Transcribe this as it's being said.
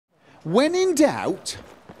When in doubt,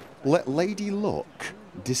 let Lady Luck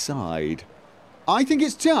decide. I think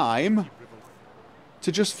it's time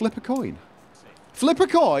to just flip a coin. Flip a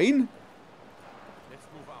coin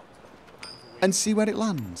and see where it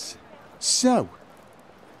lands. So,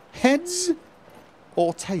 heads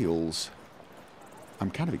or tails? I'm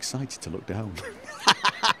kind of excited to look down.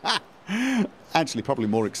 Actually, probably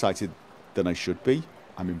more excited than I should be.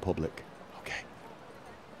 I'm in public. Okay.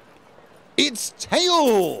 It's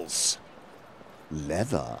tails!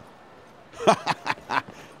 Leather.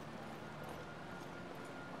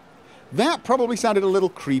 That probably sounded a little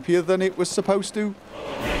creepier than it was supposed to.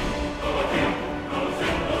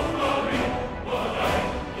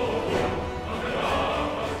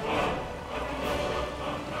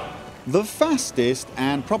 The fastest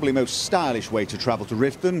and probably most stylish way to travel to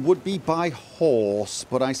Riften would be by horse,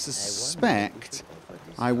 but I suspect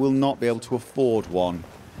I will not be able to afford one.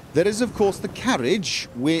 There is, of course, the carriage,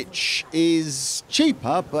 which is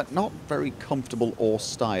cheaper, but not very comfortable or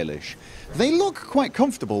stylish. They look quite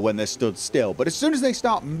comfortable when they're stood still, but as soon as they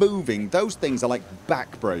start moving, those things are like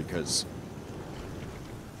backbreakers.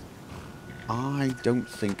 I don't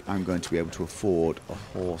think I'm going to be able to afford a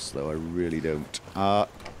horse, though. I really don't.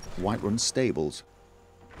 Whiterun Stables.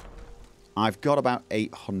 I've got about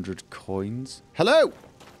 800 coins. Hello!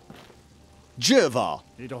 Jervar.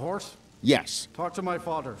 Need a horse? Yes. Talk to my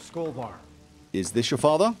father, Skolvar. Is this your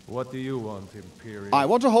father? What do you want, Imperial? I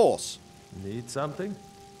want a horse. Need something?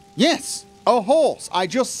 Yes, a horse. I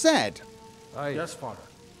just said. Yes, father.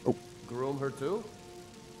 Oh. Groom her too?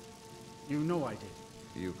 You know I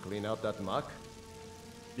did. You clean out that muck?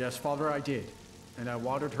 Yes, father, I did. And I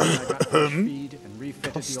watered her and I got fresh feed and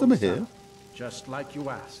refitted Customer the old here. saddle, just like you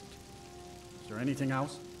asked. Is there anything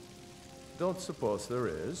else? Don't suppose there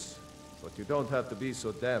is. But you don't have to be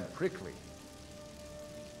so damn prickly.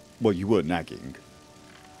 Well, you were nagging.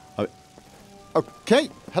 Okay.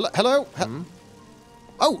 Hello. Hello.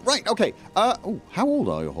 Oh, right. Okay. Oh, how old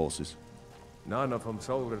are your horses? None of them's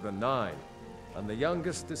older than 9. And the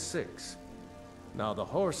youngest is 6. Now, the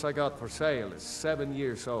horse I got for sale is 7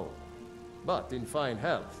 years old. But in fine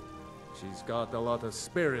health. She's got a lot of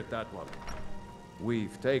spirit, that one.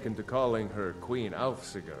 We've taken to calling her Queen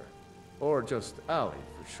Aufsiger. Or just Allie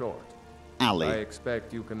for short. Allie. I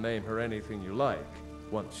expect you can name her anything you like,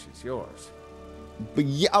 once she's yours. But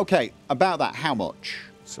yeah, okay, about that, how much?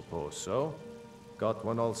 Suppose so. Got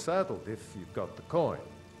one all saddled if you've got the coin.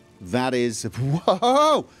 That is...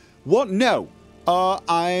 Whoa! What? No.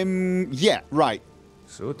 Yeah, right.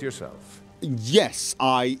 Suit yourself. Yes,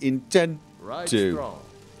 I intend Right to. strong.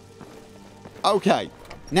 Okay.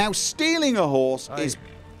 Now, stealing a horse is...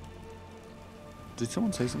 Did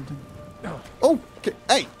someone say something? Oh, okay.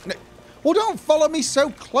 Hey, no. Well, don't follow me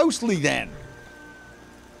so closely, then.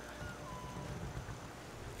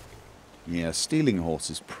 Yeah, stealing a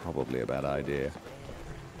horse is probably a bad idea.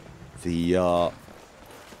 The,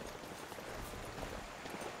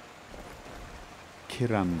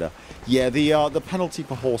 Kiranda. Yeah, the penalty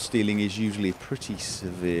for horse stealing is usually pretty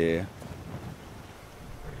severe.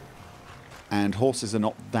 And horses are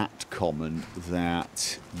not that common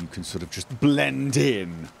that you can sort of just blend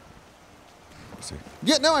in.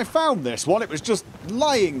 Yeah, no, I found this one. It was just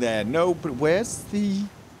lying there. No, but where's the...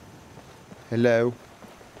 Hello?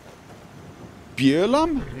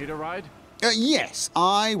 Björlam? Need a ride? Yes,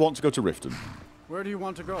 I want to go to Riften. Where do you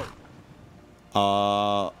want to go?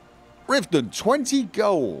 Riften, 20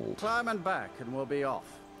 gold. Climb and back and we'll be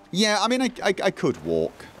off. Yeah, I mean, I could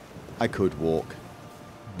walk. I could walk.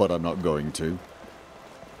 But I'm not going to.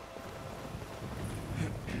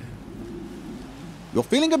 You're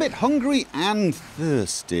feeling a bit hungry and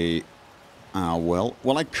thirsty. Ah, well.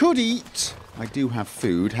 Well, I could eat. I do have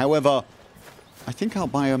food. However, I think I'll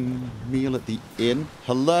buy a meal at the inn.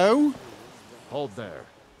 Hello? Hold there.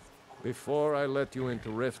 Before I let you into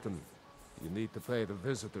Riften, you need to pay the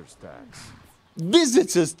visitor's tax.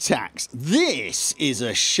 Visitor's tax? This is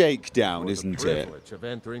a shakedown, isn't it? The privilege of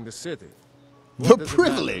entering the city. The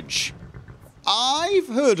privilege? I've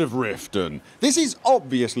heard of Riften. This is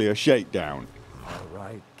obviously a shakedown. All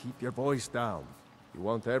right, keep your voice down. You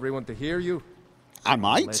want everyone to hear you? I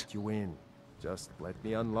might. Let you in. Just let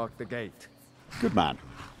me unlock the gate. Good man.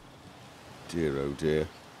 Dear, oh dear.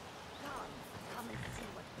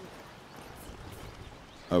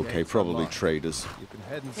 Okay, probably traders. You can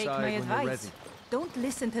head Take inside my when you're ready. advice. Don't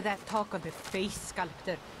listen to that talk of a face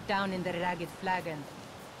sculptor down in the Ragged Flagon.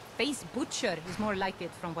 Face butcher is more like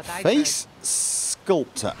it from what I've heard. Face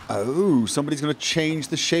sculptor. Oh, somebody's going to change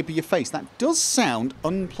the shape of your face. That does sound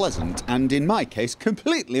unpleasant, and in my case,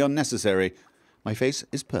 completely unnecessary. My face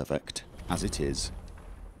is perfect, as it is.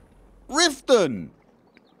 Riften!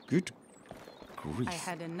 Good grief. I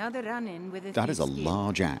had another run-in with a That is a thieves' guild.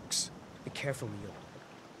 large axe. Be careful, Mule.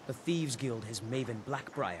 The Thieves Guild has Maven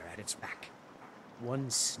Blackbriar at its back. One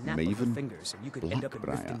snap of the Maven fingers and you could end up in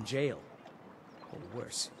Blackbriar. Riften jail. Or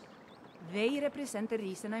worse. They represent the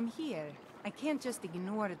reason I'm here. I can't just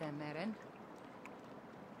ignore them, Eren.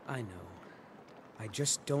 I know. I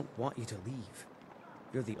just don't want you to leave.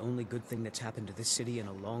 You're the only good thing that's happened to this city in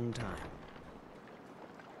a long time.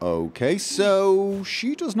 Okay, so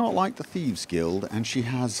she does not like the Thieves Guild, and she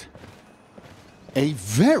has a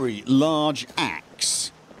very large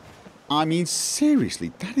axe. I mean,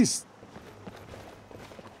 seriously, that is...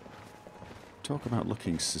 Talk about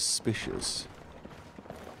looking suspicious.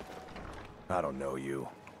 I don't know you.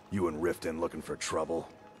 You and Riften looking for trouble?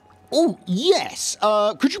 Oh, yes!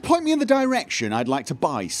 Could you point me in the direction? I'd like to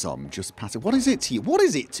buy some. Just pass it. What is it to you? What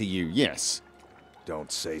is it to you? Yes.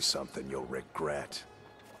 Don't say something you'll regret.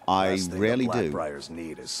 I Last thing rarely the do. Blackbriars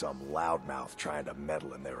need is some loudmouth trying to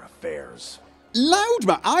meddle in their affairs.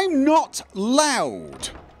 Loudmouth? I'm not loud.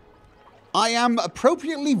 I am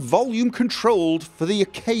appropriately volume controlled for the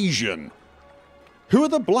occasion. Who are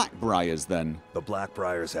the Blackbriars then? The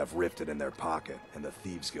Blackbriars have Riften in their pocket and the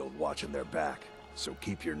Thieves Guild watching their back. So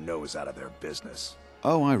keep your nose out of their business.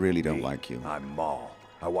 Oh, I really don't like you. I'm Maul.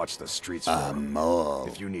 I watch the streets for them. Maul.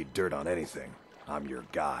 If you need dirt on anything, I'm your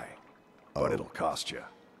guy. But it'll cost you.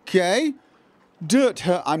 Okay. Dirt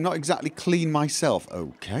her. I'm not exactly clean myself.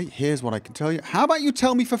 Okay, here's what I can tell you. How about you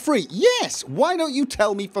tell me for free? Yes! Why don't you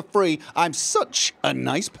tell me for free? I'm such a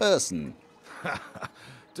nice person.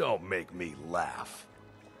 Don't make me laugh.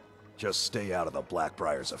 Just stay out of the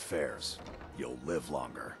Blackbriars' affairs. You'll live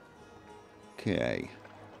longer. Okay.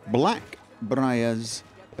 Blackbriars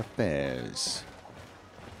affairs.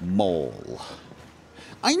 Mall.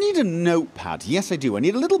 I need a notepad. Yes, I do. I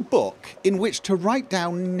need a little book in which to write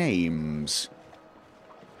down names.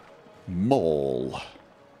 Mall.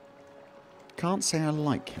 Can't say I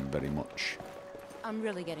like him very much. I'm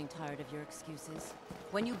really getting tired of your excuses.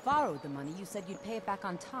 When you borrowed the money, you said you'd pay it back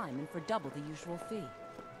on time and for double the usual fee.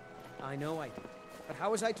 I know I did. But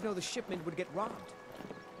how was I to know the shipment would get robbed?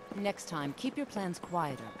 Next time, keep your plans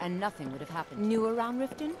quieter, and nothing would have happened. New around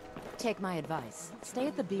Riften? Take my advice. Stay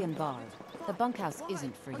at the Bee and Bar. The bunkhouse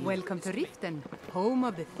isn't for you. Welcome to Riften, home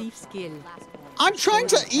of the Thieves Guild. I'm trying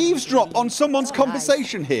to eavesdrop on someone's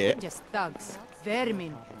conversation here. Just thugs,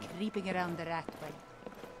 vermin, creeping around the ratway.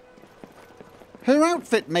 Her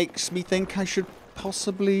outfit makes me think I should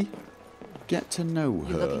possibly get to know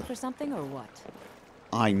You looking her. for something or what?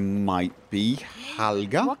 I might be.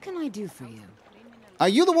 Helga? What can I do for you? Are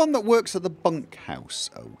you the one that works at the bunkhouse?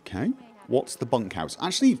 Okay. What's the bunkhouse?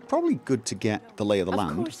 Actually, it's probably good to get the lay of the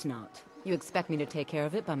land. Of course not. You expect me to take care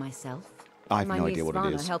of it by myself? I have my no niece idea what it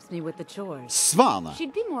Svana is. helps me with the chores. Svana?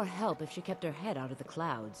 She'd be more help if she kept her head out of the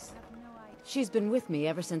clouds. She's been with me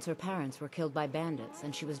ever since her parents were killed by bandits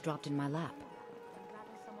and she was dropped in my lap.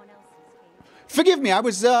 Forgive me, I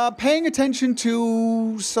was paying attention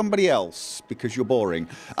to somebody else because you're boring.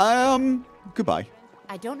 Goodbye.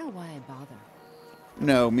 I don't know why I bother.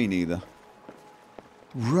 No, me neither.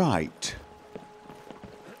 Right.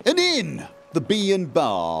 An inn! The Bee and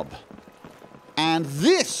Barb. And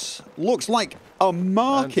this looks like a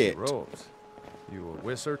market. Fancy robes. You a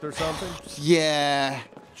wizard or something? Yeah.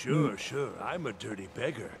 Sure. I'm a dirty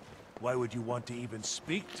beggar. Why would you want to even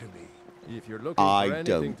speak to me? If you're looking I for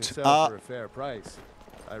anything don't. to sell for a fair price,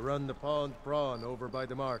 I run the pawned prawn over by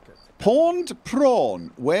the market. Pawned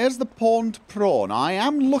prawn. Where's the pawned prawn? I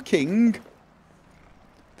am looking.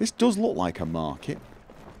 This does look like a market.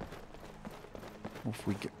 What have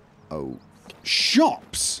we got? Oh,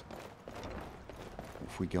 shops. What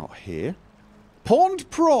have we got here? Pawned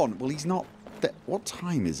prawn. Well, he's not. What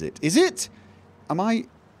time is it? Is it? Am I?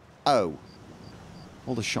 Oh.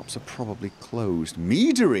 All the shops are probably closed.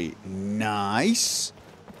 Meadery. Nice.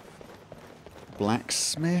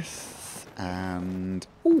 Blacksmith. And...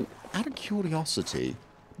 Ooh, out of curiosity.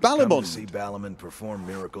 Come to Ballamund. see Ballamund perform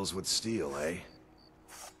miracles with steel, eh?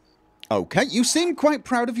 Okay, you seem quite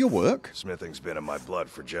proud of your work. Smithing's been in my blood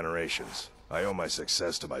for generations. I owe my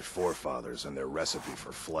success to my forefathers and their recipe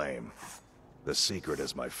for flame. The secret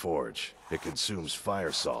is my forge. It consumes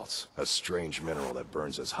fire salts, a strange mineral that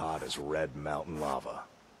burns as hot as red mountain lava.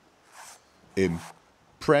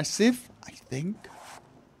 Impressive, I think.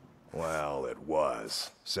 Well, it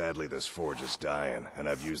was. Sadly, this forge is dying, and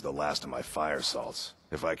I've used the last of my fire salts.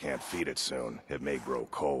 If I can't feed it soon, it may grow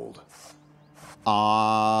cold.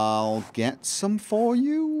 I'll get some for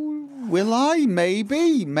you. Will I?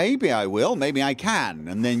 Maybe. Maybe I will. Maybe I can.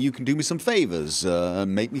 And then you can do me some favors.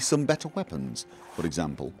 Make me some better weapons, for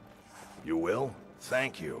example. You will?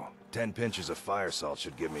 Thank you. 10 pinches of fire salt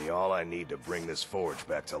should give me all I need to bring this forge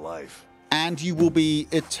back to life. And you will be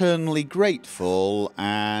eternally grateful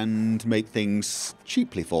and make things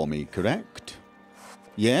cheaply for me, correct?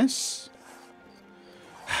 Yes?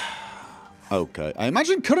 Okay. I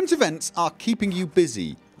imagine current events are keeping you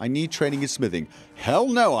busy. I need training in smithing. Hell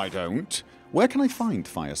no, I don't. Where can I find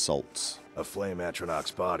fire salts? A flame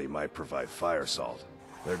atronach's body might provide fire salt.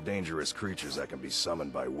 They're dangerous creatures that can be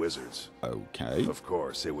summoned by wizards. Okay. Of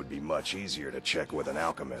course, it would be much easier to check with an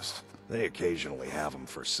alchemist. They occasionally have them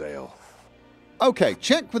for sale. Okay,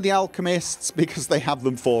 check with the alchemists because they have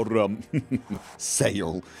them for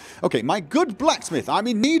sale. Okay, my good blacksmith, I'm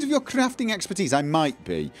in need of your crafting expertise. I might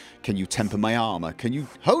be. Can you temper my armor? Can you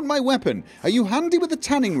hone my weapon? Are you handy with a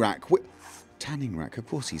tanning rack? Tanning rack? Of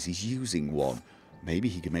course he's using one. Maybe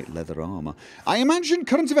he can make leather armor. I imagine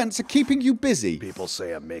current events are keeping you busy. People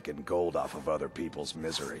say I'm making gold off of other people's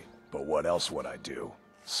misery. But what else would I do?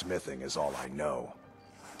 Smithing is all I know.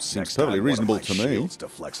 Seems totally reasonable to me. Shields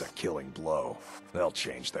deflects a killing blow. They'll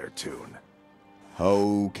change their tune.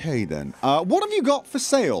 Okay then. What have you got for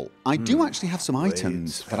sale? I do actually have some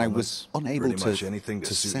items that I was unable to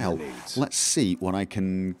sell. Let's see what I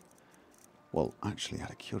can... Well, actually, out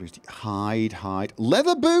of curiosity, hide.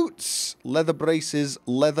 Leather boots, leather braces,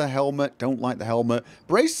 leather helmet. Don't like the helmet.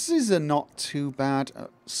 Braces are not too bad.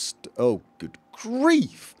 Oh, good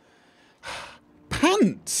grief.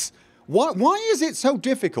 Pants. Why is it so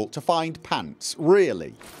difficult to find pants,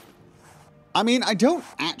 really? I mean, I don't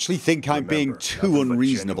actually think I'm being too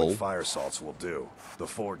unreasonable. Fire salts will do. The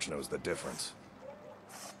forge knows the difference.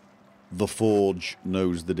 The forge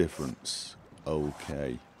knows the difference.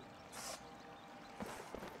 Okay.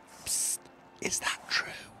 Psst, is that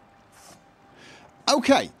true?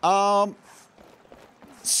 Okay,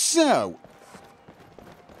 so...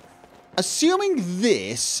 Assuming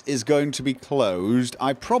this is going to be closed,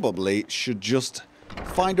 I probably should just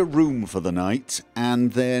find a room for the night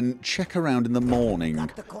and then check around in the morning.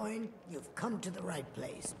 Got the coin? You've come to the right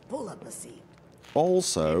place. Pull up a seat.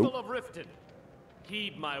 Also... People of Riften,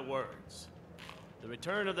 heed my words. The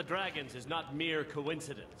return of the dragons is not mere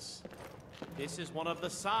coincidence. This is one of the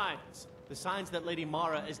signs that Lady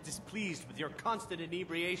Mara is displeased with your constant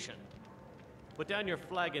inebriation. Put down your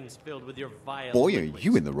flagons filled with your vile Boy, are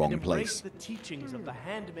you in the wrong place. the teachings of the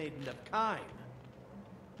handmaiden of Kine.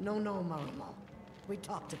 No, Maramo. We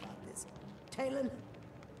talked about this. Talon?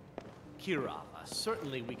 Kirava,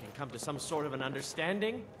 certainly we can come to some sort of an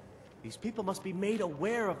understanding. These people must be made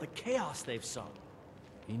aware of the chaos they've sown.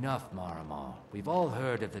 Enough, Maramo. We've all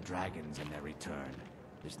heard of the dragons and their return.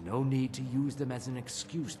 There's no need to use them as an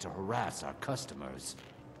excuse to harass our customers.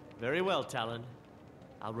 Very well, Talon.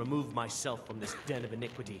 I'll remove myself from this den of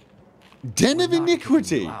iniquity. Den of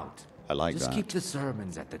iniquity? I like that. Just keep the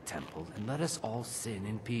sermons at the temple and let us all sin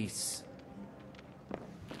in peace.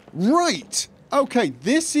 Right. Okay,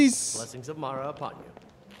 this is... Blessings of Mara upon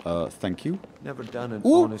you. Thank you. Never done an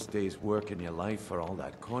honest day's work in your life for all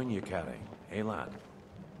that coin you carry, eh, lad?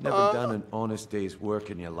 Never done an honest day's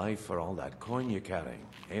work in your life for all that coin you carry,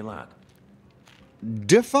 eh, lad?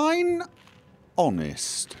 Define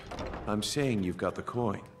honest. I'm saying you've got the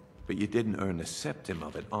coin, but you didn't earn a septim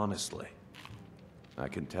of it honestly. I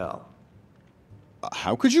can tell.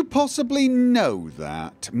 How could you possibly know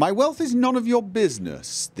that? My wealth is none of your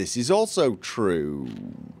business. This is also true.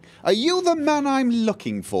 Are you the man I'm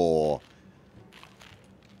looking for?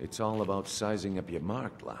 It's all about sizing up your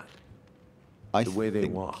mark, lad. The way they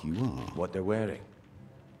walk, you are. what they're wearing.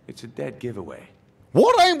 It's a dead giveaway.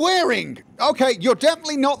 What I'm wearing? Okay, you're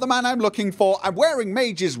definitely not the man I'm looking for. I'm wearing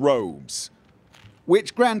mage's robes.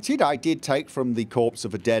 Which, granted, I did take from the corpse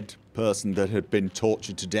of a dead person that had been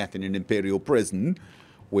tortured to death in an imperial prison,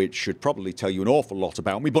 which should probably tell you an awful lot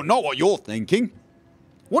about me, but not what you're thinking.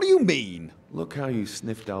 What do you mean? Look how you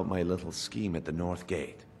sniffed out my little scheme at the North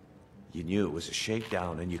Gate. You knew it was a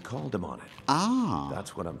shakedown and you called him on it. Ah.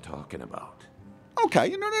 That's what I'm talking about.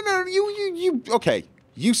 Okay, no, you, okay.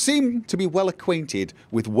 You seem to be well acquainted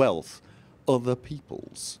with wealth, other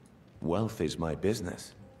people's. Wealth is my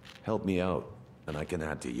business. Help me out, and I can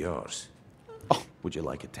add to yours. Oh. Would you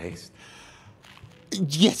like a taste?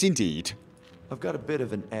 Yes, indeed. I've got a bit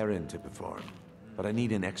of an errand to perform, but I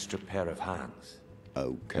need an extra pair of hands.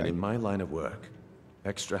 Okay. And in my line of work,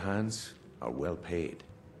 extra hands are well paid.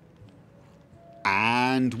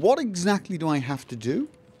 And what exactly do I have to do?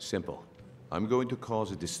 Simple. I'm going to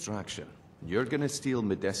cause a distraction. You're gonna steal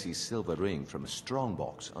Medesi's silver ring from a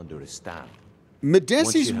strongbox under his stand.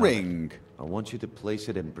 Medesi's ring? I want you to place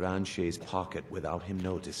it in Branche's pocket without him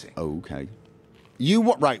noticing. Okay. You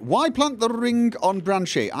what? Right. Why plant the ring on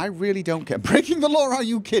Branch A? I really don't care. Breaking the law? Are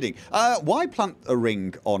you kidding? Why plant a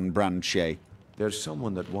ring on Branch A? There's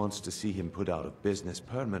someone that wants to see him put out of business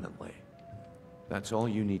permanently. That's all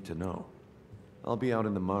you need to know. I'll be out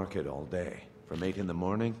in the market all day, from 8 in the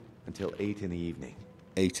morning until 8 in the evening.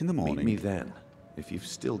 8 in the morning? Meet me then, if you've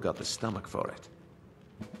still got the stomach for it.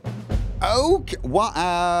 Okay. What?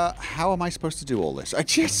 How am I supposed to do all this? I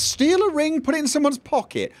just steal a ring, put it in someone's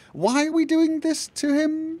pocket. Why are we doing this to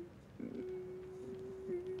him?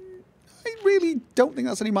 I really don't think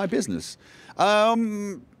that's any of my business.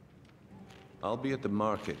 I'll be at the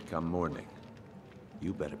market come morning.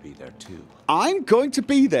 You better be there too. I'm going to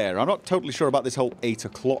be there. I'm not totally sure about this whole 8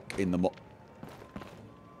 o'clock in the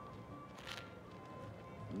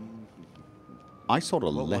I saw a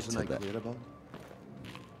letter there.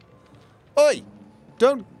 Oi!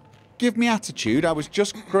 Don't give me attitude. I was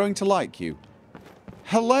just growing to like you.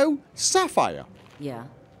 Hello, Sapphire? Yeah?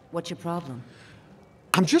 What's your problem?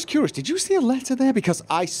 I'm just curious. Did you see a letter there? Because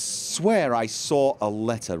I swear I saw a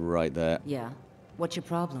letter right there. Yeah? What's your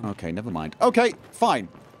problem? Okay, never mind. Okay, fine.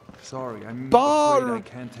 Sorry, I'm Bar afraid I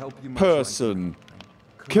can't help you much person.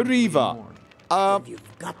 Kariva. If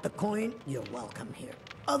you've got the coin, you're welcome here.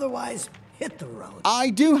 Otherwise, hit the road.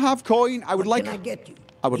 I do have coin. I would What like... can I get you?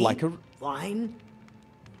 I would like a... Wine?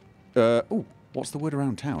 Ooh, what's the word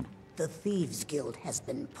around town? The Thieves Guild has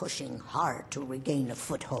been pushing hard to regain a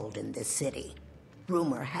foothold in this city.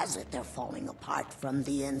 Rumor has it they're falling apart from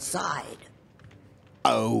the inside.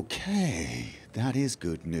 Okay, that is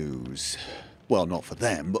good news. Well, not for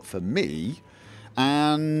them, but for me.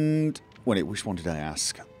 And... wait, which one did I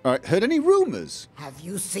ask? All right, heard any rumors? Have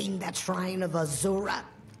you seen that shrine of Azura?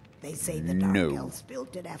 They say the Dark Elves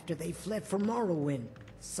built it after they fled from Morrowind.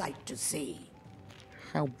 Sight to see.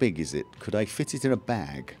 How big is it? Could I fit it in a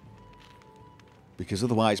bag? Because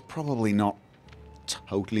otherwise, probably not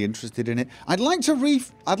totally interested in it. I'd like a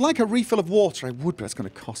refill of water. I would, but it's going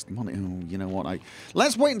to cost money. Oh, you know what?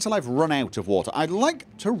 Let's wait until I've run out of water. I'd like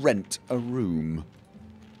to rent a room.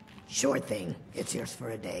 Sure thing. It's yours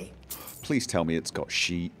for a day. Please tell me it's got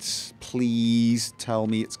sheets. Please tell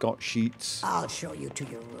me it's got sheets. I'll show you to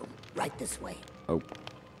your room. Right this way. Oh.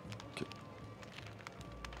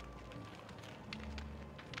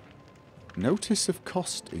 Notice of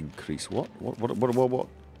cost increase. What?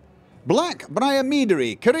 Black Briar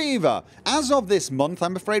Meadery, Kariva. As of this month,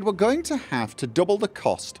 I'm afraid we're going to have to double the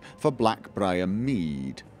cost for Black Briar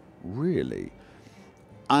Mead. Really?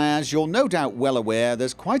 As you're no doubt well aware,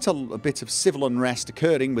 there's quite a bit of civil unrest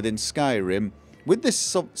occurring within Skyrim. With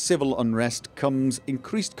this civil unrest comes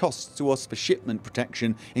increased costs to us for shipment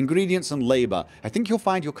protection, ingredients and labour. I think you'll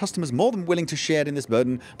find your customers more than willing to share in this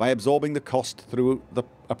burden by absorbing the cost through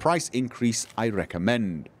a price increase I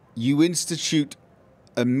recommend. You institute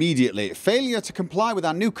immediately. Failure to comply with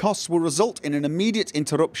our new costs will result in an immediate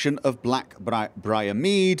interruption of Black Briar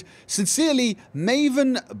Mead. Sincerely,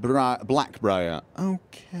 Maven Blackbriar.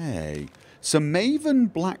 Okay. So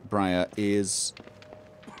Maven Blackbriar is...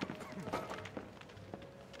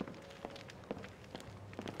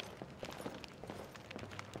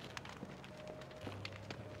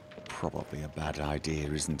 probably a bad idea,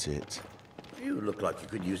 isn't it? You look like you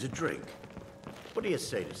could use a drink. What do you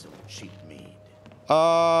say to some cheap mead?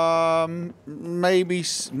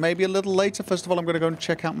 Maybe a little later. First of all, I'm going to go and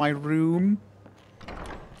check out my room.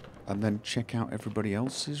 And then check out everybody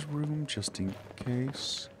else's room, just in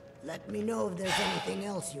case. Let me know if there's anything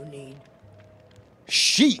else you need.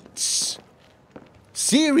 Sheets!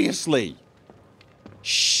 Seriously!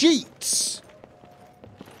 Sheets!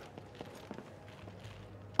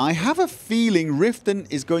 I have a feeling Riften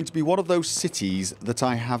is going to be one of those cities that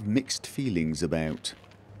I have mixed feelings about.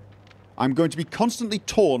 I'm going to be constantly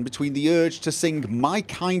torn between the urge to sing My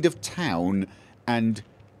Kind of Town and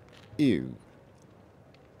ew.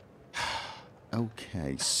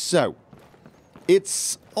 Okay, so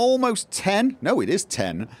it's almost 10. No, it is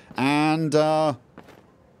 10. And I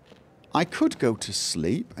could go to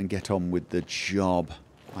sleep and get on with the job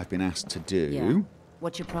I've been asked to do. Yeah.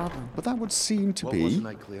 What's your problem? But that would seem to be... What wasn't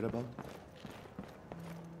I clear about?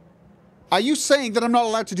 Are you saying that I'm not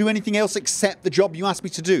allowed to do anything else except the job you asked me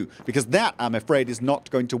to do? Because that, I'm afraid, is not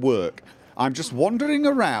going to work. I'm just wandering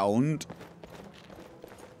around,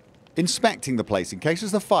 inspecting the place in case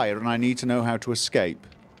there's a fire and I need to know how to escape.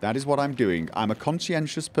 That is what I'm doing. I'm a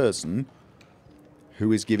conscientious person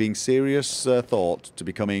who is giving serious thought to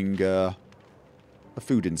becoming a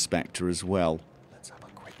food inspector as well. Let's have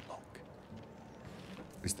a quick look.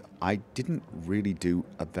 I didn't really do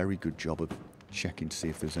a very good job of checking to see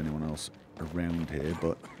if there's anyone else around here,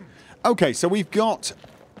 but... Okay, so we've got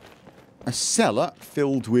a cellar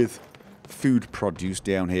filled with food produce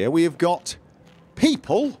down here. We have got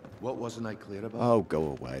people. What wasn't I clear about? Oh,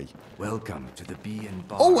 go away. Welcome to the Bee and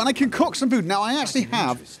Bar. Oh, and I can cook some food. Now, I actually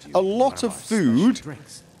have a lot of food,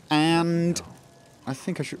 and I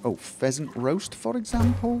think I should... Oh, pheasant roast, for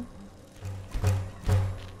example.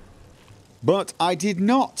 But I did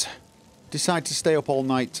not decide to stay up all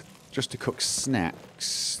night just to cook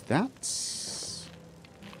snacks. That's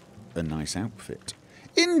a nice outfit.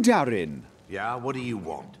 Indarin. Yeah, what do you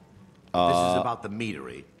want? This is about the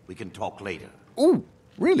meadery. We can talk later. Oh,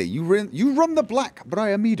 really? You run the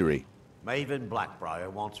Blackbriar Meadery? Maven Blackbriar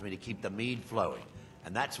wants me to keep the mead flowing,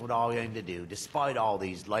 and that's what I aim to do, despite all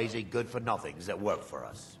these lazy good-for-nothings that work for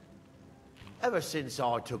us. Ever since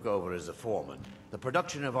I took over as a foreman, the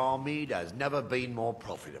production of our mead has never been more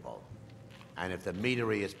profitable. And if the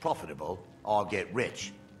meadery is profitable, I'll get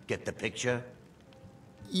rich. Get the picture?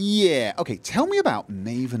 Yeah. Okay, tell me about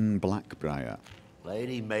Maven Blackbriar.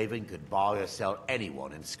 Lady Maven could buy or sell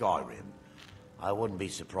anyone in Skyrim. I wouldn't be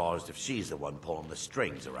surprised if she's the one pulling the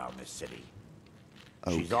strings around this city.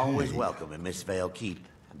 Okay. She's always welcome in Mistveil Keep,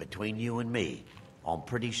 and between you and me, I'm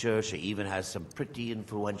pretty sure she even has some pretty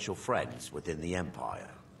influential friends within the Empire.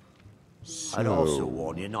 I'd also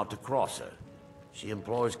warn you not to cross her. She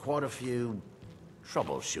employs quite a few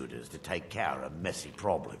troubleshooters to take care of messy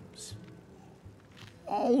problems.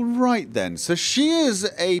 All right, then. So she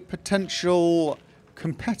is a potential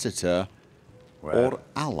competitor or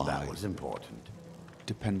ally. That was important.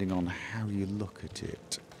 Depending on how you look at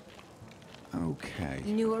it. Okay.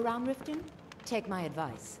 New around Riften? Take my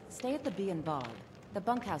advice. Stay at the Bee and Bar. The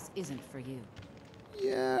bunkhouse isn't for you.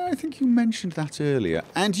 Yeah, I think you mentioned that earlier.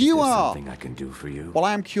 And you are... something I can do for you? Well,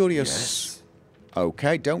 I am curious. Yes.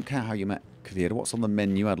 Okay, don't care how you met Kavira. What's on the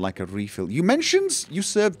menu? I'd like a refill. You mentioned you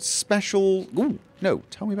served special... Ooh, no.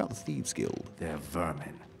 Tell me about the Thieves Guild. They're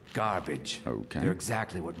vermin. Garbage. Okay. They're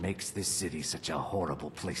exactly what makes this city such a horrible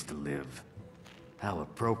place to live. How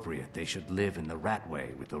appropriate they should live in the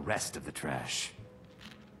Ratway with the rest of the trash.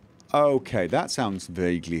 Okay, that sounds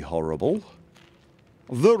vaguely horrible.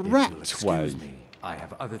 The Ratway. Excuse me. I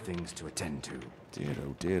have other things to attend to. Dear,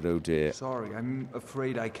 oh dear, oh dear. Sorry, I'm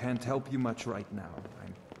afraid I can't help you much right now.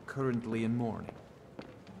 I'm currently in mourning.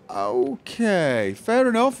 Okay, fair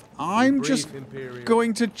enough. I'm just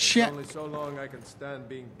going to check... Only so long I can stand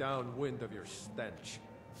being downwind of your stench.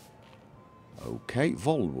 Okay,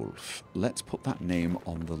 Volwolf. Let's put that name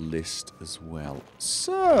on the list as well.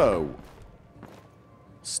 So...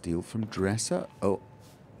 Steal from Dresser. Oh.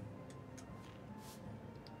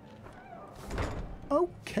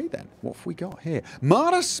 Okay then, what have we got here?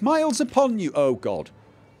 Mara smiles upon you. Oh god.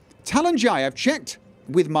 Talanjai, I've checked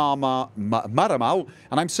with Maramal,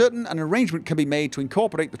 and I'm certain an arrangement can be made to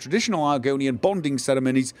incorporate the traditional Argonian bonding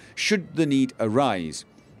ceremonies should the need arise.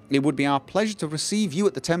 It would be our pleasure to receive you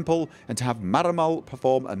at the temple and to have Maramal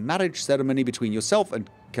perform a marriage ceremony between yourself and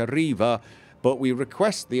Kariva, but we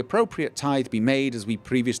request the appropriate tithe be made as we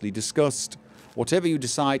previously discussed. Whatever you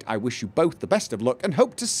decide, I wish you both the best of luck and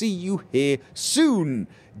hope to see you here soon.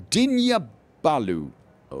 Dinya Balu.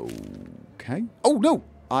 Okay. Oh, no.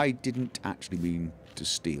 I didn't actually mean to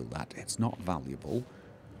steal that. It's not valuable.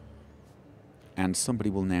 And somebody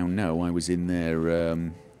will now know I was in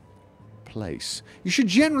their place. You should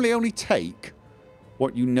generally only take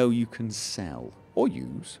what you know you can sell or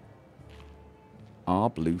use. Our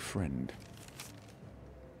blue friend.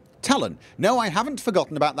 Talon, no, I haven't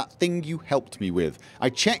forgotten about that thing you helped me with.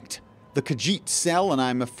 I checked the Khajiit cell, and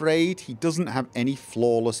I'm afraid he doesn't have any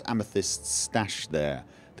flawless amethysts stashed there.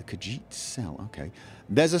 The Khajiit cell, okay.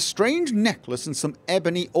 There's a strange necklace and some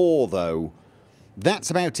ebony ore, though.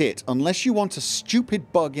 That's about it, unless you want a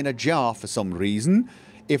stupid bug in a jar for some reason.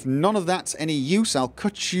 If none of that's any use, I'll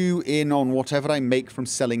cut you in on whatever I make from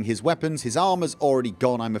selling his weapons. His armor's already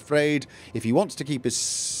gone, I'm afraid. If he wants to keep his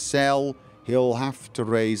cell... he'll have to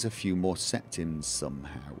raise a few more septims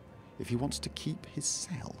somehow. If he wants to keep his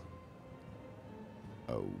cell.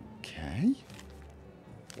 Okay.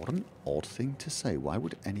 What an odd thing to say. Why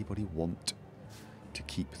would anybody want to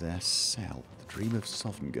keep their cell? The Dream of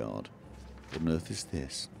Sovngarde. What on earth is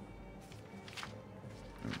this?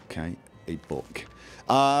 Okay. A book.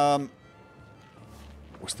 Was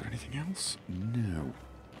there anything else? No.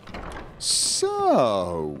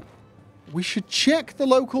 So... we should check the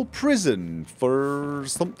local prison for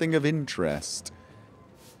something of interest.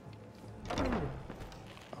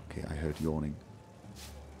 Okay, I heard yawning.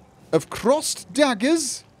 Of crossed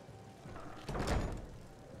daggers?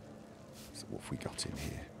 So what have we got in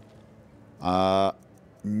here?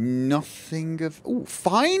 Nothing of... ooh,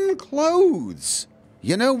 fine clothes!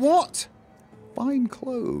 You know what? Fine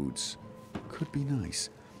clothes. Could be nice.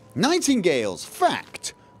 Nightingales,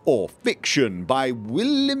 fact. or fiction by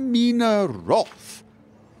Wilhelmina Roth.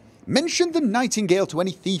 Mention the Nightingale to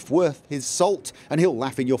any thief worth his salt, and he'll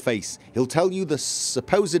laugh in your face. He'll tell you the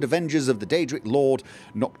supposed avengers of the Daedric Lord,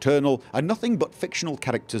 Nocturnal, are nothing but fictional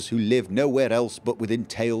characters who live nowhere else but within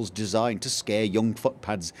tales designed to scare young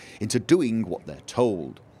footpads into doing what they're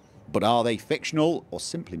told. But are they fictional or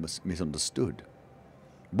simply misunderstood?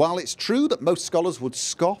 While it's true that most scholars would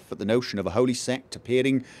scoff at the notion of a holy sect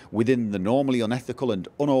appearing within the normally unethical and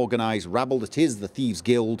unorganised rabble that is the Thieves'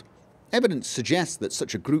 Guild, evidence suggests that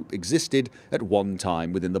such a group existed at one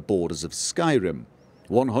time within the borders of Skyrim.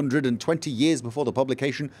 120 years before the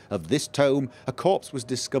publication of this tome, a corpse was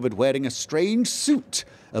discovered wearing a strange suit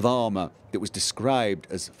of armour that was described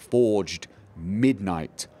as forged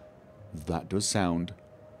midnight. That does sound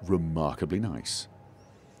remarkably nice.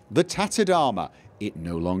 The tattered armour. It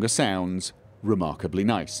no longer sounds remarkably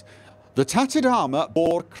nice. The tattered armour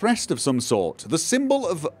bore a crest of some sort, the symbol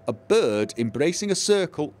of a bird embracing a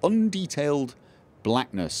circle, undetailed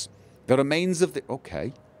blackness. The remains of the...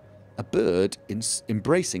 Okay. A bird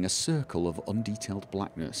embracing a circle of undetailed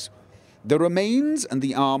blackness. The remains and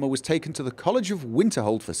the armour was taken to the College of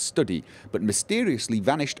Winterhold for study, but mysteriously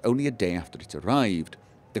vanished only a day after it arrived.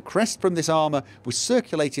 The crest from this armour was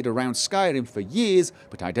circulated around Skyrim for years,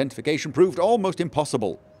 but identification proved almost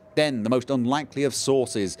impossible. Then, the most unlikely of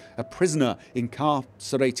sources, a prisoner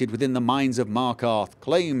incarcerated within the mines of Markarth,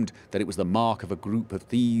 claimed that it was the mark of a group of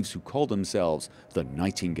thieves who called themselves the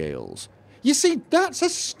Nightingales. You see, that's a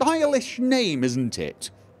stylish name, isn't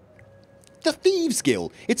it? The Thieves'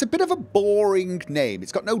 Guild. It's a bit of a boring name.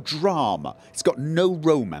 It's got no drama. It's got no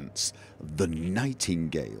romance. The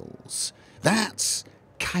Nightingales. That's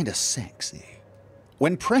kind of sexy.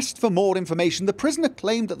 When pressed for more information, the prisoner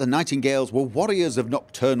claimed that the Nightingales were warriors of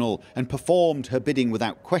Nocturnal and performed her bidding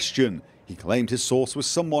without question. He claimed his source was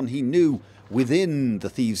someone he knew within the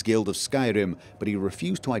Thieves' Guild of Skyrim, but he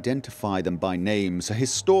refused to identify them by name, so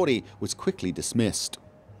his story was quickly dismissed.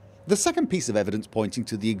 The second piece of evidence pointing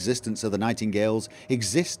to the existence of the Nightingales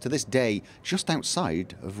exists to this day just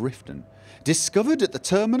outside of Riften. Discovered at the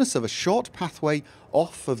terminus of a short pathway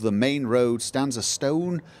off of the main road stands a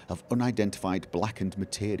stone of unidentified blackened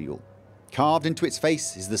material. Carved into its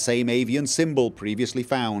face is the same avian symbol previously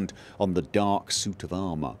found on the dark suit of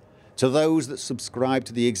armour. To those that subscribe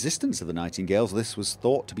to the existence of the Nightingales, this was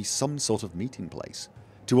thought to be some sort of meeting place.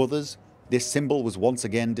 To others, this symbol was once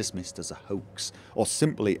again dismissed as a hoax, or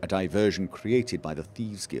simply a diversion created by the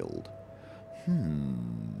Thieves' Guild.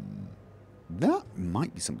 That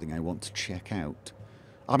might be something I want to check out.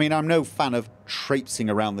 I mean, I'm no fan of traipsing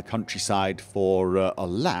around the countryside for a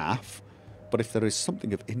laugh, but if there is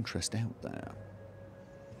something of interest out there.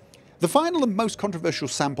 The final and most controversial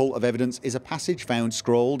sample of evidence is a passage found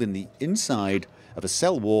scrawled in the inside of a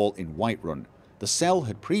cell wall in Whiterun. The cell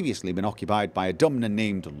had previously been occupied by a Dumner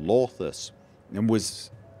named Lorthus, and was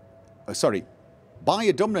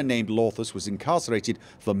incarcerated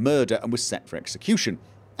for murder and was set for execution.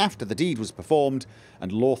 After the deed was performed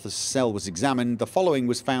and Lorthus' cell was examined, the following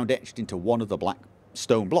was found etched into one of the black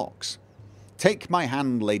stone blocks. Take my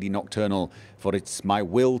hand, Lady Nocturnal, for it's my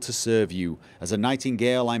will to serve you. As a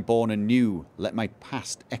nightingale I'm born anew, let my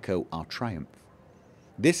past echo our triumph.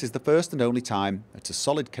 This is the first and only time that a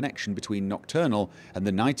solid connection between Nocturnal and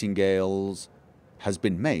the Nightingales has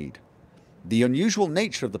been made. The unusual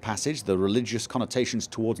nature of the passage, the religious connotations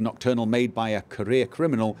towards Nocturnal made by a career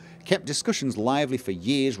criminal, kept discussions lively for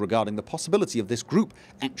years regarding the possibility of this group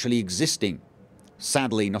actually existing.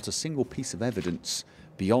 Sadly, not a single piece of evidence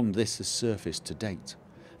beyond this has surfaced to date.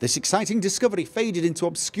 This exciting discovery faded into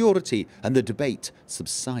obscurity and the debate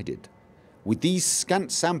subsided. With these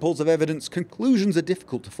scant samples of evidence, conclusions are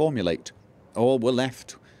difficult to formulate. All we're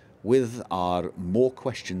left with are more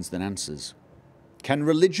questions than answers. Can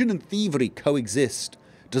religion and thievery coexist?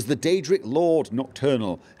 Does the Daedric Lord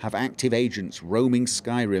Nocturnal have active agents roaming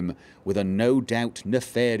Skyrim with a no doubt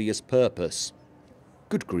nefarious purpose?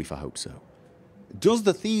 Good grief, I hope so. Does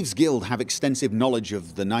the Thieves' Guild have extensive knowledge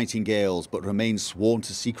of the Nightingales but remain sworn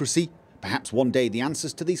to secrecy? Perhaps one day the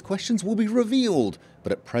answers to these questions will be revealed,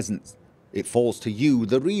 but at present it falls to you,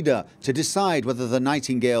 the reader, to decide whether the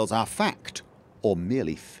Nightingales are fact or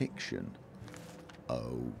merely fiction.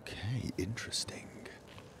 Okay, interesting.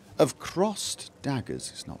 Of crossed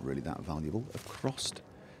daggers, it's not really that valuable, of crossed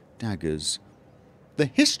daggers. The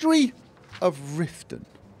history of Riften.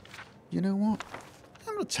 You know what?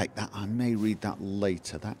 I'm going to take that. I may read that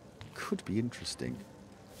later. That could be interesting.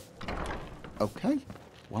 Okay.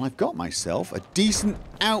 Well, I've got myself a decent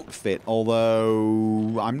outfit,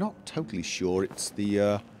 although I'm not totally sure it's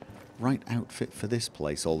the right outfit for this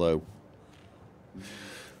place, although,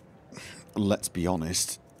 let's be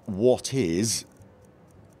honest, what is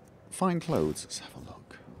fine clothes. Let's have a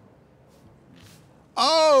look.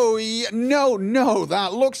 Oh, yeah, no,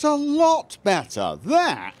 that looks a lot better.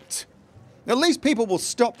 That. At least people will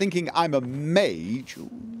stop thinking I'm a mage. Ooh,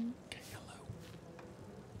 okay, hello.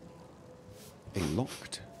 A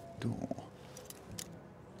locked door.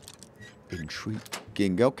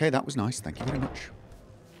 Intriguing. Okay, that was nice. Thank you very much.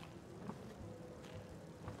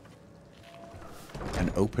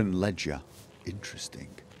 An open ledger. Interesting.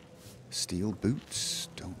 Steel boots.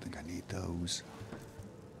 Don't think I need those.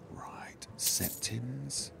 Right.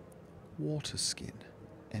 Septims. Water skin.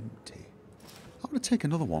 Empty. I'm going to take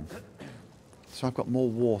another one. So I've got more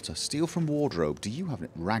water. Steal from wardrobe. Do you have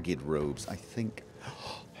it? Ragged robes, I think.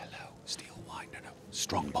 Oh, hello. Steel wine. No.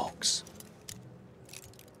 Strong box.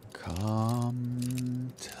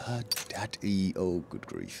 Come to daddy. Oh, good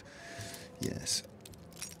grief. Yes.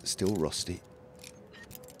 Still rusty.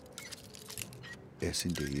 Yes,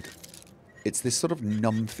 indeed. It's this sort of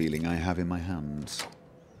numb feeling I have in my hands.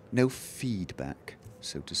 No feedback,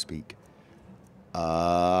 so to speak.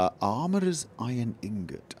 Armorer's iron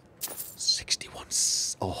ingot. 61.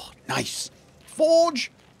 Oh, nice.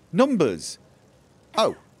 Forge numbers.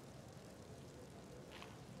 Oh.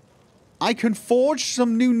 I can forge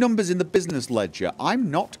some new numbers in the business ledger.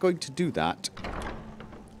 I'm not going to do that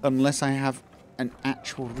unless I have an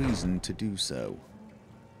actual reason to do so.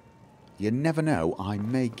 You never know, I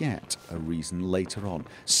may get a reason later on.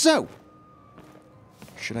 So,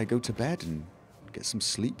 should I go to bed and get some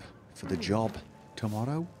sleep for the job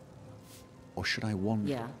tomorrow? Or should I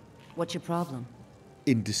wander? Yeah. What's your problem?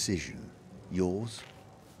 Indecision. Yours?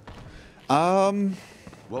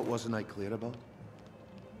 What wasn't I clear about?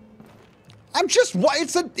 I'm just... What?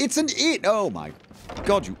 It's an it. Oh my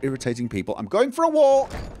God, you irritating people. I'm going for a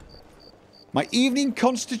walk. My evening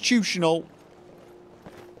constitutional...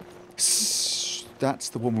 That's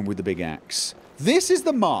the woman with the big axe. This is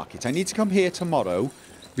the market. I need to come here tomorrow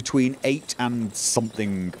between 8 and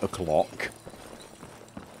something o'clock.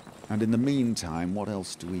 And in the meantime, what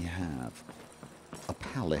else do we have? A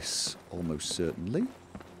palace, almost certainly.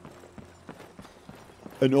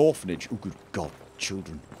 An orphanage. Oh, good God,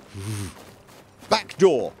 children. Back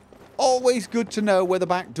door. Always good to know where the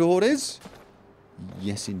back door is.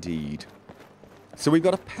 Yes, indeed. So we've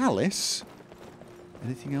got a palace.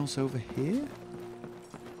 Anything else over here?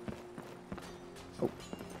 Oh.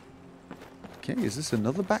 Okay, is this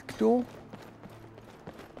another back door?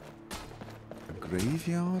 A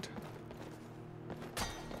graveyard?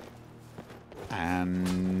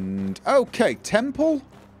 And... okay, temple?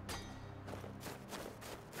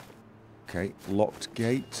 Okay, locked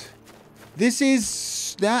gate. This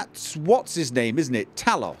is... that's... what's his name, isn't it?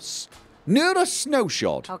 Talos. Near a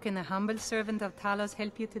snowshod. How can a humble servant of Talos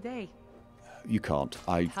help you today? You can't.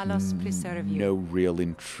 I Talos preserve you. No real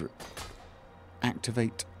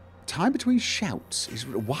activate. Time between shouts.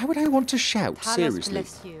 Why would I want to shout? Talos Seriously.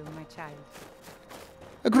 bless you, my child.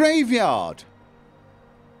 A graveyard.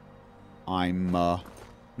 I'm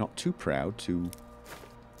not too proud to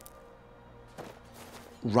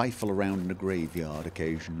rifle around in a graveyard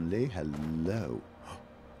occasionally. Hello.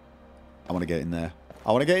 I want to get in there.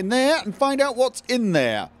 I want to get in there and find out what's in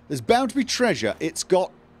there. There's bound to be treasure. It's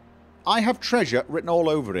got... I have treasure written all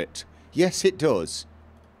over it. Yes, it does.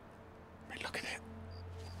 I mean, look at it.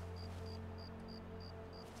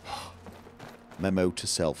 Memo to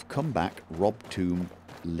self. Come back, rob tomb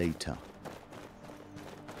later.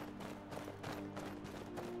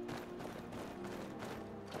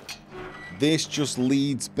 This just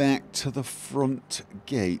leads back to the front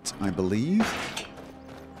gate, I believe.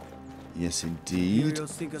 Yes, indeed.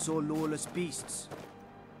 Imperials think us all lawless beasts.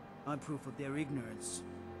 I'm proof of their ignorance.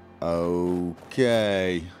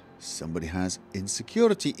 Okay. Somebody has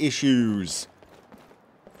insecurity issues.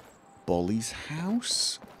 Bolly's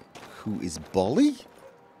house? Who is Bolly?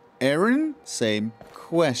 Erin? Same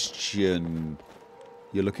question.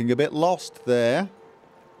 You're looking a bit lost there.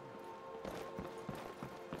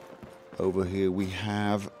 Over here we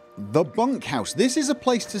have the bunkhouse. This is a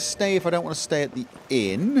place to stay if I don't want to stay at the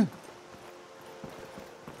inn.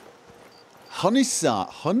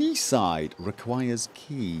 Honeyside requires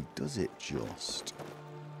key, does it just?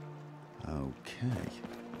 Okay.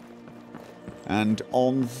 And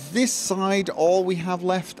on this side, all we have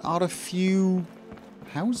left are a few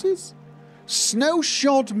houses?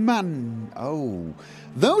 Snowshod Man. Oh,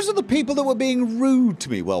 those are the people that were being rude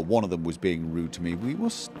to me. Well, one of them was being rude to me. We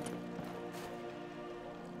must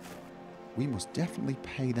definitely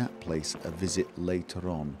pay that place a visit later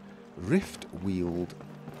on. Riftweald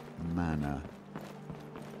Manor.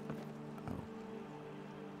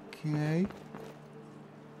 Okay.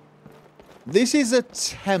 This is a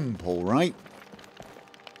temple, right?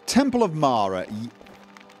 Temple of Mara.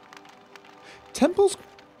 Temples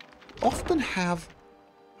often have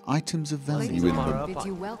items of value in them. Bid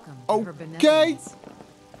you welcome to her Okay. benevolence.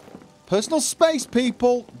 Personal space,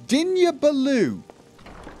 people. Dinya Baloo.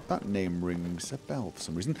 That name rings a bell for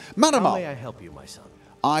some reason. How Manamar. may I help you, my son?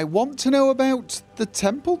 I want to know about the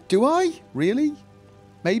temple. Do I? Really?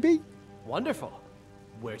 Maybe? Wonderful.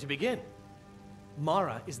 Where to begin?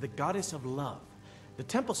 Mara is the goddess of love. The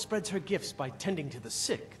temple spreads her gifts by tending to the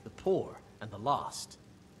sick, the poor, and the lost.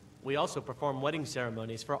 We also perform wedding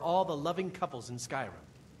ceremonies for all the loving couples in Skyrim.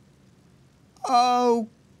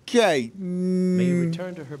 Okay. May you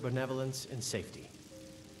return to her benevolence in safety.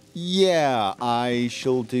 Yeah, I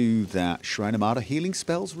shall do that. Shrine of Mara healing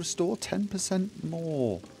spells restore 10%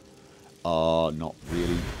 more. Not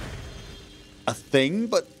really a thing,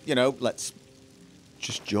 but, you know, let's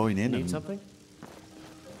just join in. Need something?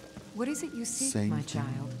 What is it you seek, Same my thing.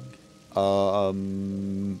 child?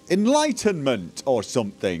 Enlightenment or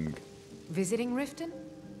something. Visiting Riften?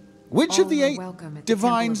 Which All of the are 8 welcome at the Temple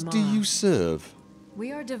divines of do Mara. you serve?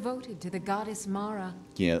 We are devoted to the goddess Mara,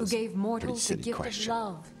 Yeah, who that's gave a mortals the pretty silly gift question. of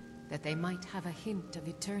love, that they might have a hint of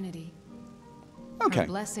eternity. Okay, Her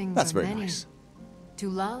blessings that's are very many. nice. To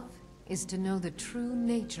love is to know the true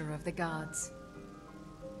nature of the gods.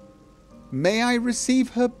 May I receive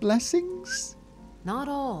her blessings? Not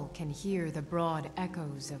all can hear the broad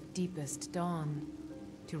echoes of deepest dawn.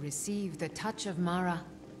 To receive the touch of Mara,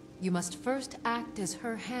 you must first act as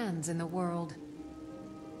her hands in the world.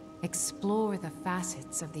 Explore the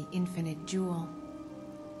facets of the infinite jewel.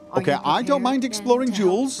 Are Okay, you I don't prepared, mind then, exploring to help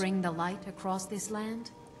jewels. bring the light across this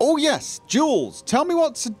land? Oh yes, jewels. Tell me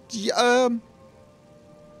what's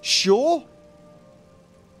sure.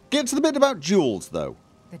 Get to the bit about jewels though.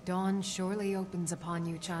 The dawn surely opens upon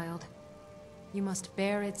you, child. You must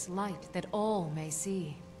bear its light that all may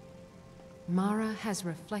see. Mara has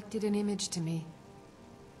reflected an image to me.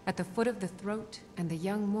 At the foot of the throat and the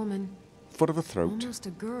young woman, Foot of a throat. almost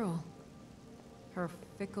a girl. Her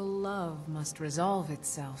fickle love must resolve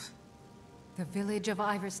itself. The village of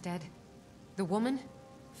Iverstead. The woman,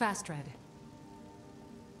 Fastred.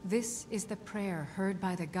 This is the prayer heard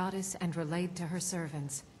by the goddess and relayed to her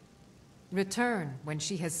servants. Return when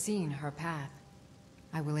she has seen her path.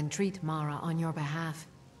 I will entreat Mara on your behalf.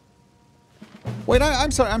 Wait,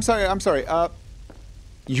 I'm sorry.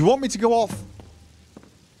 You want me to go off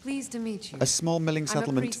Pleased to meet you. a small milling I'm a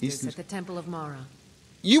settlement priestess east? at the Temple of Mara.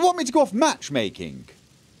 You want me to go off matchmaking?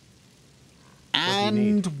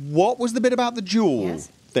 And what was the bit about the jewel Yes?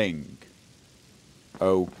 thing?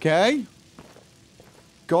 Okay.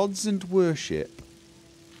 Gods and worship.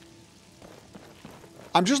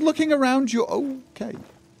 I'm just looking around you. Okay.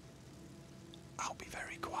 I'll be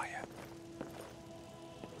very quiet.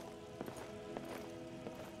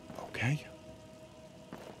 Okay.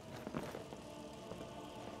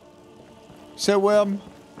 So,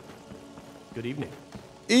 Good evening.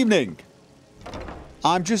 evening.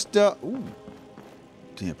 I'm just, ooh.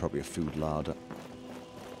 Yeah, probably a food larder.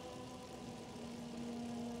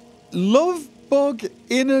 Love bug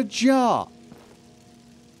in a jar.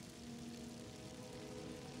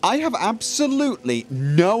 I have absolutely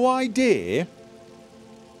no idea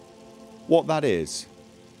what that is.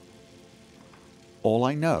 All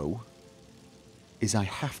I know is I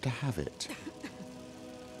have to have it.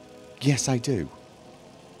 Yes, I do.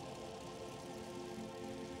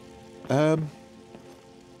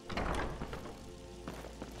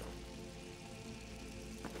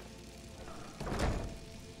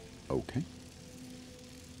 Okay.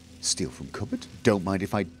 Steal from cupboard. Don't mind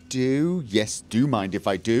if I do. Yes, do mind if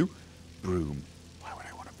I do. Broom. Why would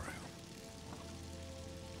I want a broom?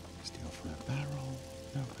 Steal from a barrel.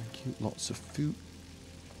 No, thank you. Lots of food.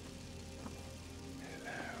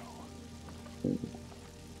 Hello. Ooh.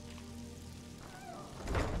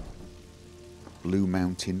 Blue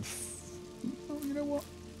Mountain. Oh, you know what?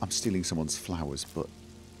 I'm stealing someone's flowers, but...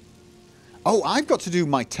 Oh, I've got to do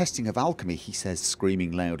my testing of alchemy, he says,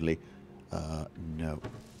 screaming loudly. No.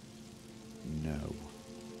 No.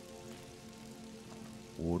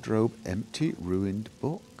 Wardrobe empty, ruined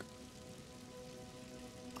book.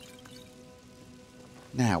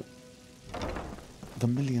 Now, the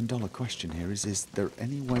 $1 million question here is there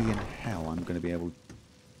any way in hell I'm going to be able...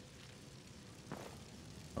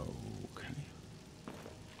 Okay.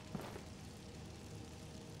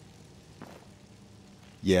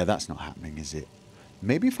 Yeah, that's not happening, is it?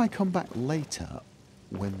 Maybe if I come back later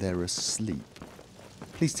when they're asleep.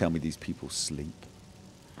 Please tell me these people sleep.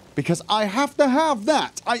 Because I have to have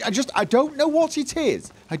that. I don't know what it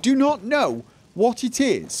is. I do not know what it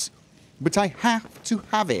is. But I have to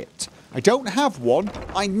have it. I don't have one.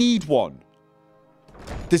 I need one.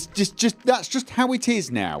 That's just how it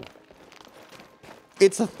is now.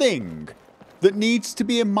 It's a thing that needs to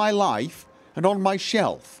be in my life and on my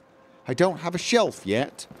shelf. I don't have a shelf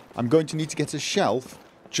yet. I'm going to need to get a shelf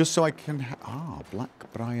just so I can...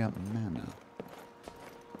 Blackbriar Manor.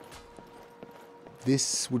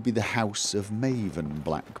 This would be the House of Maven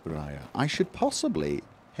Blackbriar. I should possibly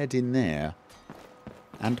head in there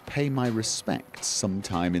and pay my respects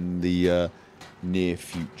sometime in the near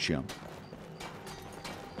future.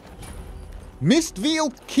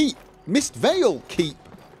 Mistvale Keep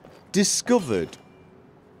discovered.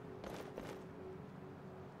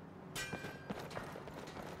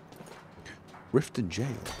 Riften Jail.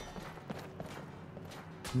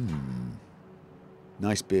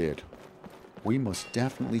 Nice beard. We must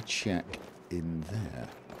definitely check in there.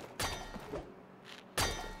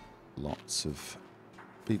 Lots of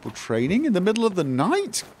people training in the middle of the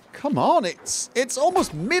night? Come on, it's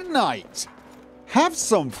almost midnight. Have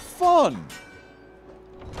some fun.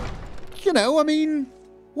 You know, I mean,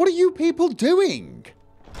 what are you people doing?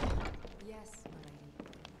 Yes, my lady.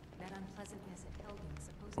 That unpleasantness at Helgen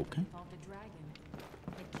supposedly involved a dragon.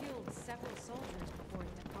 It killed several soldiers before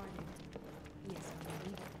it departed. Yes, my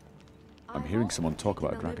lady. I'm hearing someone talk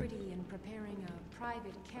about a dragon. Liberty in preparing a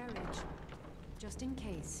private carriage, just in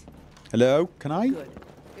case. Hello, can I? Good.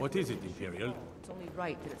 What is it, Imperial? It's only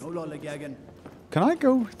right that it's... No lollygagging. Can I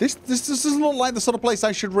go? This doesn't look like the sort of place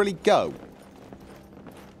I should really go.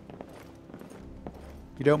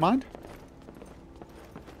 You don't mind?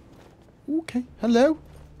 Okay. Hello?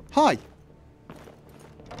 Hi.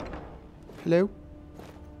 Hello?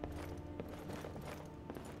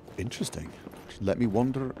 Interesting. Let me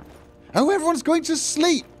wander. Oh, everyone's going to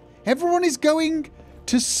sleep! Everyone is going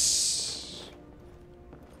to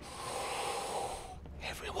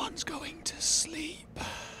Everyone's going to sleep.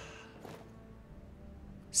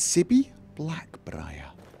 Sibby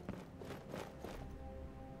Blackbriar.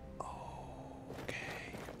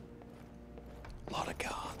 Okay. A lot of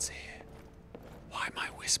guards here. Why am I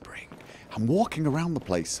whispering? I'm walking around the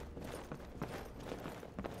place.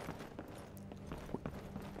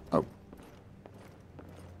 Oh.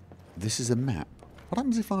 This is a map. What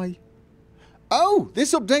happens if I... Oh,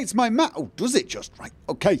 this updates my map. Oh, does it just? Right.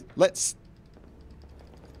 Okay, let's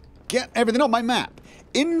get everything on my map.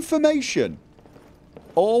 Information.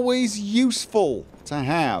 Always useful to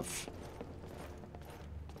have.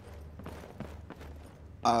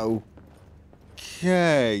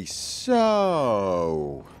 Okay,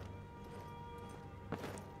 so...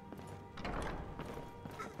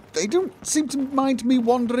 They don't seem to mind me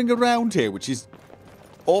wandering around here, which is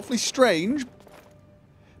awfully strange.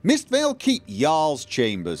 Mistvale Keep, Jarl's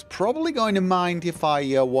Chambers. Probably going to mind if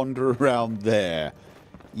I wander around there.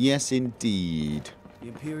 Yes, indeed. The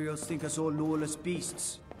Imperials think us all lawless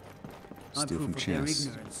beasts. I'm Steal from proof of their chests.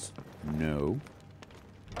 ignorance. No.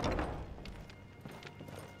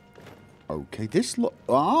 Okay, this look...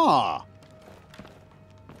 Ah!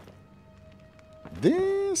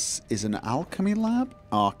 This is an alchemy lab.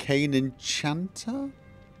 Arcane enchanter.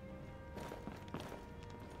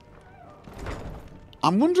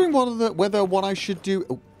 I'm wondering whether what I should do...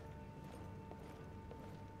 Oh.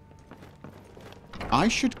 I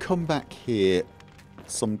should come back here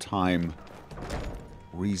sometime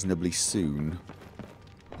reasonably soon.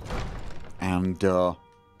 And,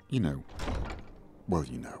 you know. Well,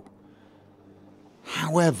 you know.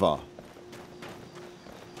 However,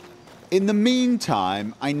 in the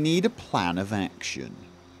meantime, I need a plan of action.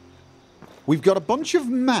 We've got a bunch of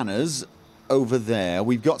manors over there.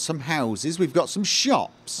 We've got some houses. We've got some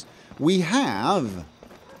shops. We have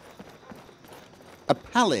a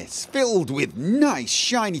palace filled with nice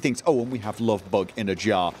shiny things. Oh, and we have Lovebug in a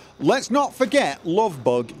jar. Let's not forget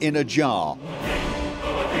Lovebug in a jar.